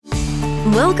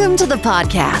Welcome to the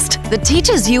podcast that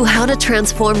teaches you how to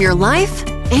transform your life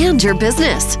and your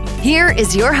business. Here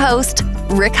is your host,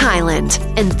 Rick Hyland,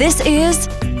 and this is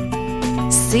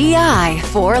CI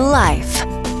for Life.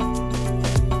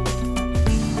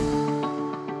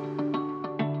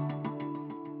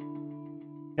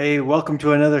 Hey, welcome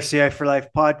to another CI for Life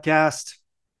podcast.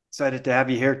 Excited to have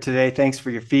you here today. Thanks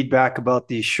for your feedback about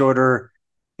the shorter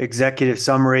executive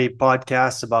summary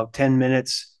podcasts, about 10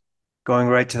 minutes, going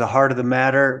right to the heart of the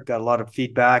matter. Got a lot of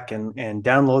feedback and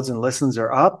downloads and listens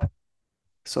are up.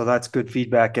 So that's good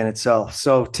feedback in itself.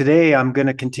 So today I'm going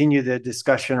to continue the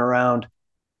discussion around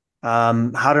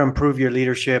how to improve your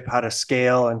leadership, how to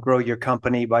scale and grow your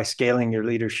company by scaling your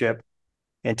leadership.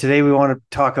 And today we want to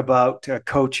talk about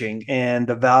coaching and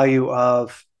the value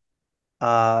of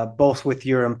both with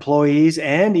your employees,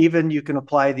 and even you can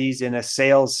apply these in a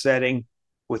sales setting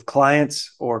with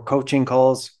clients or coaching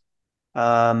calls.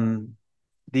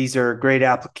 These are great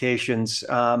applications.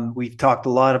 We've talked a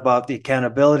lot about the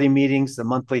accountability meetings, the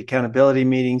monthly accountability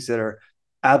meetings that are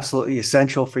absolutely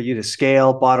essential for you to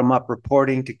scale, bottom-up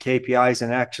reporting to KPIs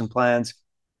and action plans,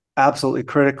 absolutely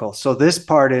critical. So this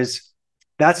part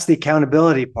that's the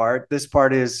accountability part. This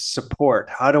part is support.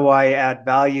 How do I add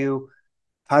value?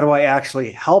 How do I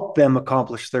actually help them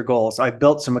accomplish their goals? I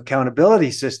built some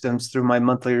accountability systems through my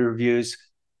monthly reviews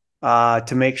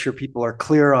to make sure people are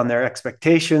clear on their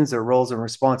expectations, their roles and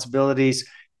responsibilities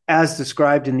as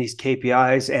described in these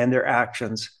KPIs and their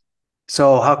actions.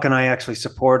 So how can I actually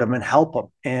support them and help them?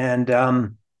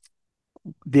 And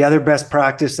the other best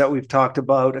practice that we've talked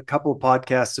about a couple of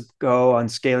podcasts ago on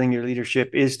scaling your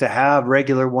leadership is to have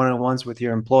regular one-on-ones with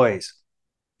your employees.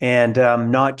 And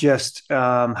not just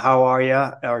how are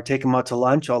you, or take them out to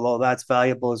lunch, although that's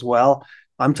valuable as well.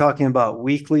 I'm talking about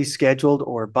weekly scheduled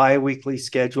or bi-weekly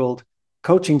scheduled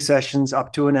coaching sessions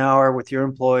up to an hour with your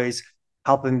employees,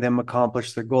 helping them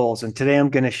accomplish their goals. And today I'm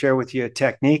going to share with you a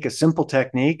technique, a simple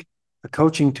technique, a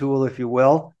coaching tool, if you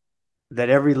will,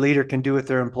 that every leader can do with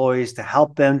their employees to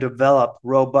help them develop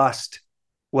robust,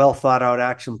 well thought out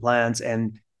action plans,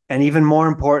 and even more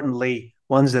importantly,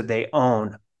 ones that they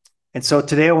own. And so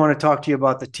today I want to talk to you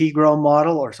about the TGROW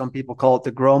model, or some people call it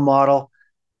the GROW model.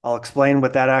 I'll explain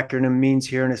what that acronym means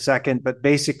here in a second, but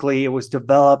basically it was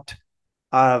developed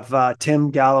out of Tim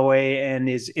Galloway and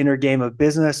his inner game of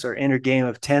business, or inner game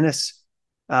of tennis.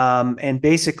 And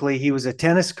basically he was a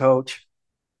tennis coach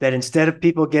that instead of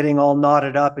people getting all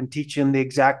knotted up and teach them the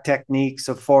exact techniques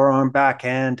of forearm,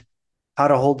 backhand, how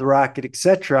to hold the racket,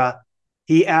 etc.,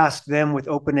 he asked them with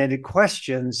open-ended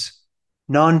questions,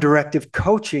 non-directive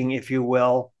coaching, if you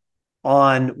will,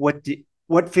 on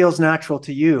what feels natural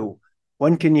to you.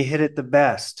 When can you hit it the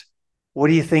best? What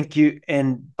do you think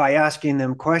and by asking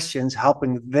them questions,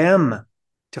 helping them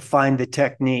to find the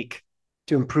technique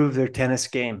to improve their tennis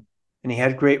game. And he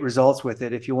had great results with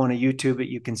it. If you want to YouTube it,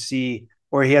 you can see,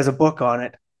 or he has a book on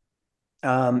it.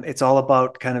 It's all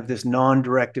about kind of this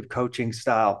non-directive coaching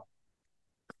style.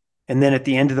 And then at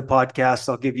the end of the podcast,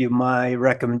 I'll give you my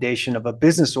recommendation of a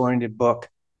business-oriented book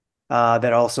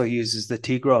that also uses the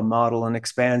TGROW model and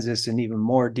expands this in even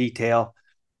more detail.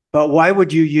 But why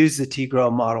would you use the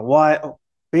TGROW model? Why?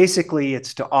 Basically,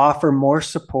 it's to offer more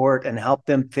support and help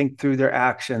them think through their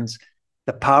actions,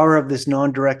 the power of this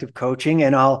non-directive coaching.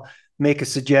 And I'll make a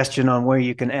suggestion on where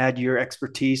you can add your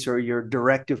expertise or your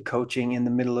directive coaching in the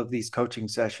middle of these coaching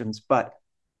sessions. But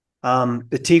the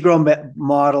TGROW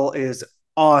model is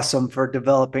awesome for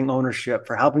developing ownership,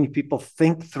 for helping people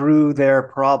think through their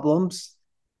problems,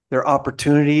 their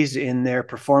opportunities in their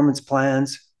performance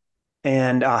plans,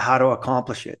 and how to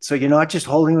accomplish it. So you're not just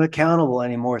holding them accountable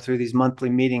anymore through these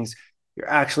monthly meetings. You're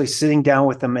actually sitting down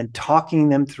with them and talking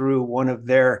them through one of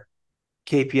their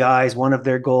KPIs, one of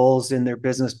their goals in their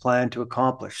business plan to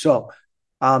accomplish. So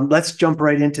let's jump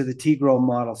right into the TGROW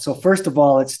model. So first of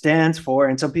all, it stands for,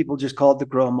 and some people just call it the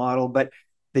GROW model, but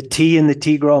the T in the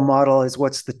TGROW model is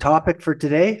what's the topic for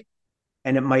today.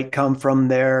 And it might come from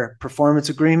their performance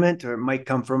agreement, or it might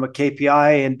come from a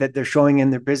KPI and that they're showing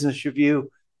in their business review.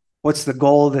 What's the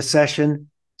goal of the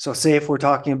session? So say if we're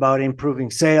talking about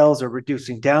improving sales or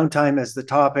reducing downtime as the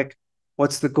topic,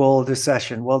 what's the goal of the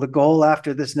session? Well, the goal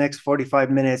after this next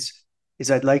 45 minutes is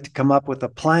I'd like to come up with a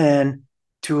plan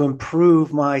to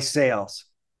improve my sales.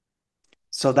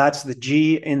 So that's the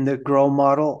G in the GROW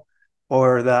model,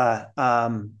 or the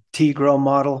TGROW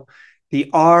model.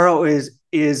 The R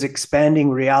is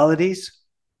expanding realities,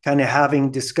 kind of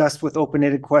having discussed with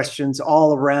open-ended questions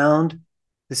all around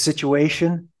the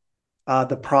situation,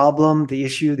 the problem, the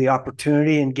issue, the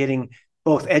opportunity, and getting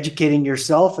both educating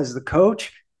yourself as the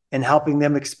coach and helping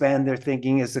them expand their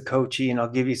thinking as the coachee. And I'll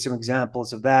give you some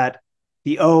examples of that.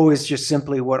 The O is just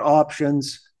simply what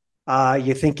options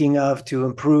you're thinking of to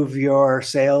improve your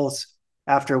sales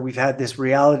after we've had this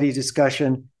reality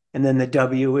discussion. And then the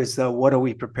W is the what are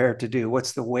we prepared to do?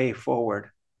 What's the way forward?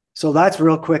 So that's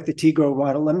real quick, the TGROW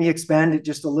model. Let me expand it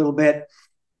just a little bit.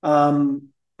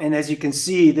 And as you can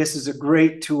see, this is a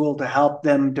great tool to help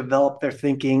them develop their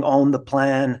thinking, own the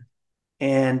plan,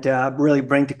 and really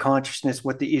bring to consciousness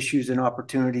what the issues and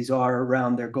opportunities are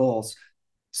around their goals.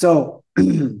 So,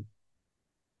 under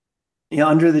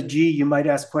the G, you might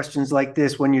ask questions like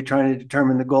this when you're trying to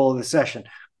determine the goal of the session,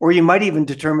 or you might even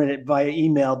determine it via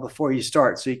email before you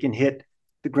start, so you can hit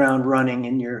the ground running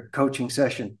in your coaching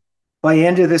session. By the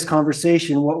end of this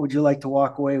conversation, what would you like to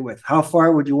walk away with? How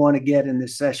far would you want to get in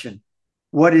this session?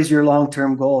 What is your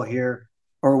long-term goal here?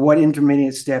 Or what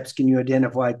intermediate steps can you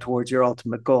identify towards your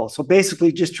ultimate goal? So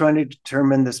basically just trying to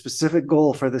determine the specific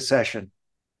goal for the session.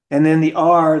 And then the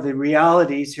R, the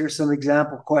realities, here's some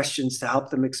example questions to help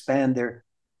them expand their.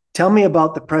 Tell me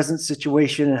about the present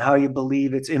situation and how you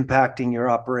believe it's impacting your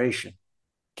operation.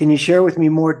 Can you share with me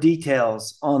more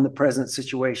details on the present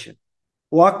situation?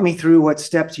 Walk me through what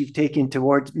steps you've taken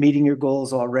towards meeting your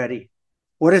goals already.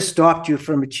 What has stopped you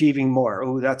from achieving more?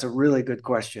 Oh, that's a really good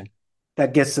question.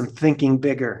 That gets them thinking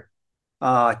bigger,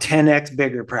 10x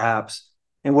bigger perhaps.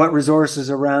 And what resources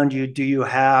around you do you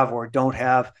have or don't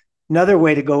have? Another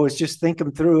way to go is just think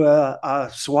them through a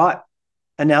SWOT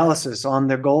analysis on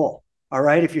their goal. All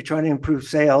right, if you're trying to improve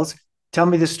sales, tell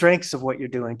me the strengths of what you're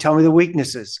doing. Tell me the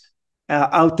weaknesses.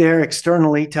 Out there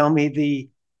externally, tell me the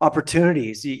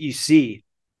opportunities you see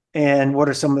and what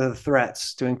are some of the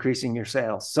threats to increasing your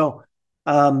sales. So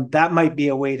that might be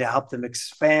a way to help them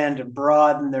expand and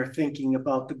broaden their thinking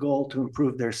about the goal to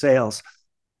improve their sales.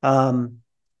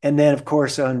 And then, of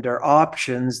course, under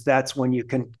options, that's when you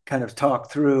can kind of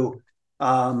talk through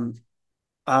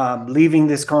leaving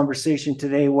this conversation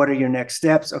today. What are your next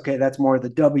steps? Okay, that's more the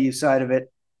W side of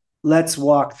it. Let's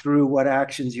walk through what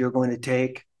actions you're going to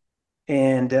take.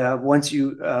 And once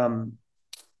you,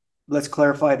 let's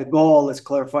clarify the goal, let's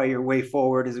clarify your way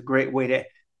forward is a great way to,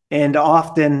 and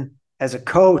often as a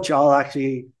coach, I'll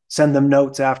actually send them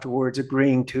notes afterwards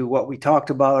agreeing to what we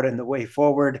talked about and the way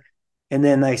forward. And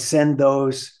then I send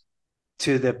those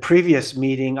to the previous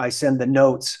meeting. I send the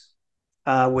notes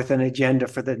with an agenda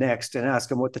for the next and ask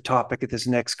them what the topic of this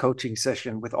next coaching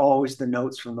session with always the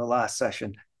notes from the last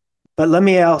session. But let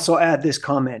me also add this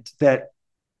comment that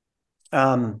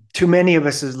too many of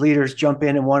us as leaders jump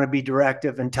in and want to be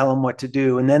directive and tell them what to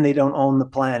do. And then they don't own the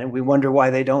plan. And we wonder why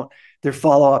they don't, their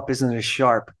follow-up isn't as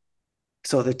sharp.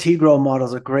 So the TGROW model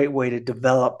is a great way to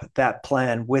develop that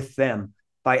plan with them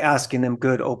by asking them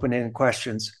good open-ended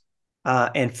questions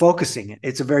and focusing it.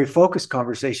 It's a very focused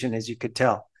conversation, as you could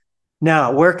tell.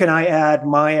 Now, where can I add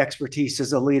my expertise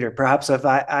as a leader? Perhaps if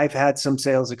I've had some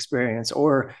sales experience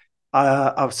or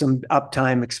of some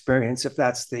uptime experience, if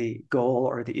that's the goal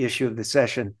or the issue of the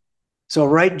session. So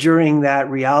right during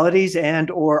that realities and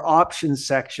or options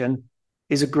section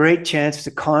is a great chance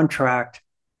to contract.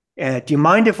 Do you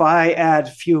mind if I add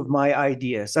a few of my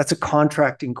ideas? That's a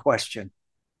contracting question.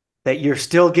 That you're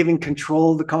still giving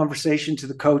control of the conversation to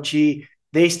the coachee.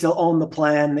 They still own the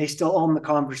plan. They still own the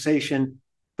conversation.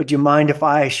 But do you mind if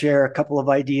I share a couple of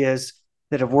ideas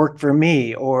that have worked for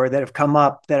me or that have come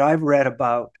up that I've read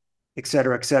about, et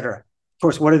cetera, et cetera? Of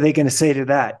course, what are they going to say to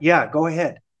that? Yeah, go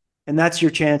ahead. And that's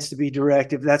your chance to be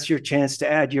directive. That's your chance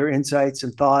to add your insights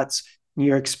and thoughts and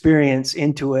your experience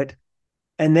into it.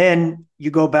 And then you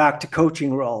go back to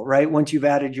coaching role, right? Once you've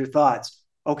added your thoughts.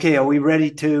 Okay, are we ready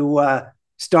to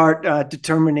start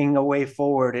determining a way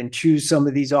forward and choose some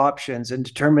of these options and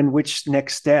determine which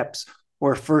next steps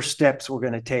or first steps we're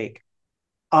going to take?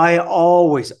 I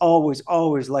always, always,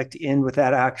 always like to end with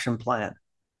that action plan.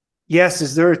 Yes,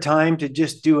 is there a time to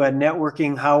just do a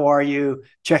networking? How are you?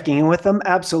 Checking in with them?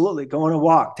 Absolutely. Go on a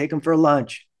walk, take them for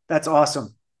lunch. That's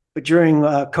awesome. But during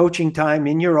coaching time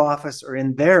in your office or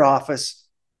in their office,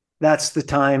 that's the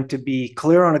time to be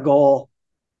clear on a goal,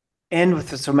 end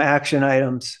with some action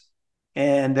items,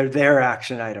 and they're their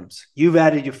action items. You've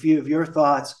added a few of your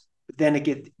thoughts, but then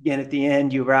again at the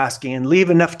end, you were asking and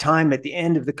leave enough time at the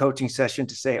end of the coaching session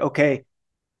to say, okay,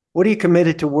 what are you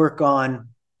committed to work on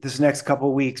this next couple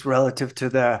of weeks relative to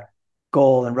the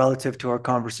goal and relative to our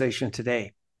conversation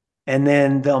today? And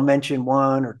then they'll mention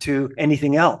one or two,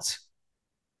 anything else.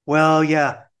 Well,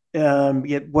 yeah,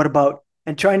 what about,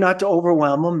 and try not to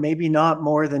overwhelm them, maybe not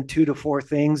more than 2 to 4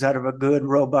 things out of a good,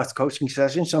 robust coaching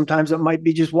session. Sometimes it might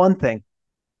be just one thing.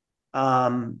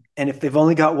 And if they've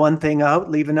only got one thing out,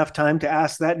 leave enough time to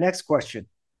ask that next question.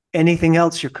 Anything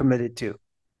else you're committed to?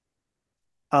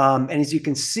 And as you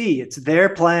can see, it's their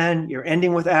plan. You're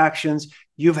ending with actions.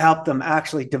 you've helped them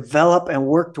actually develop and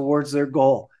work towards their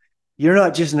goal. You're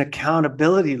not just an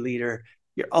accountability leader,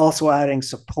 you're also adding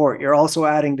support. You're also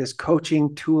adding this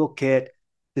coaching toolkit,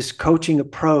 this coaching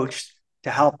approach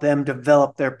to help them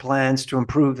develop their plans to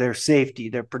improve their safety,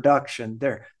 their production,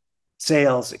 their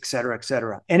sales, et cetera, et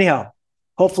cetera. Anyhow,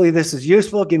 hopefully this is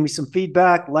useful. Give me some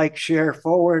feedback, like, share,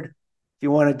 forward. If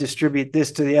you want to distribute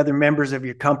this to the other members of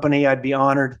your company, I'd be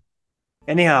honored.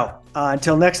 Anyhow,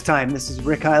 until next time, this is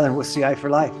Rick Hyland with CI for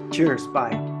Life. Cheers.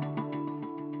 Bye.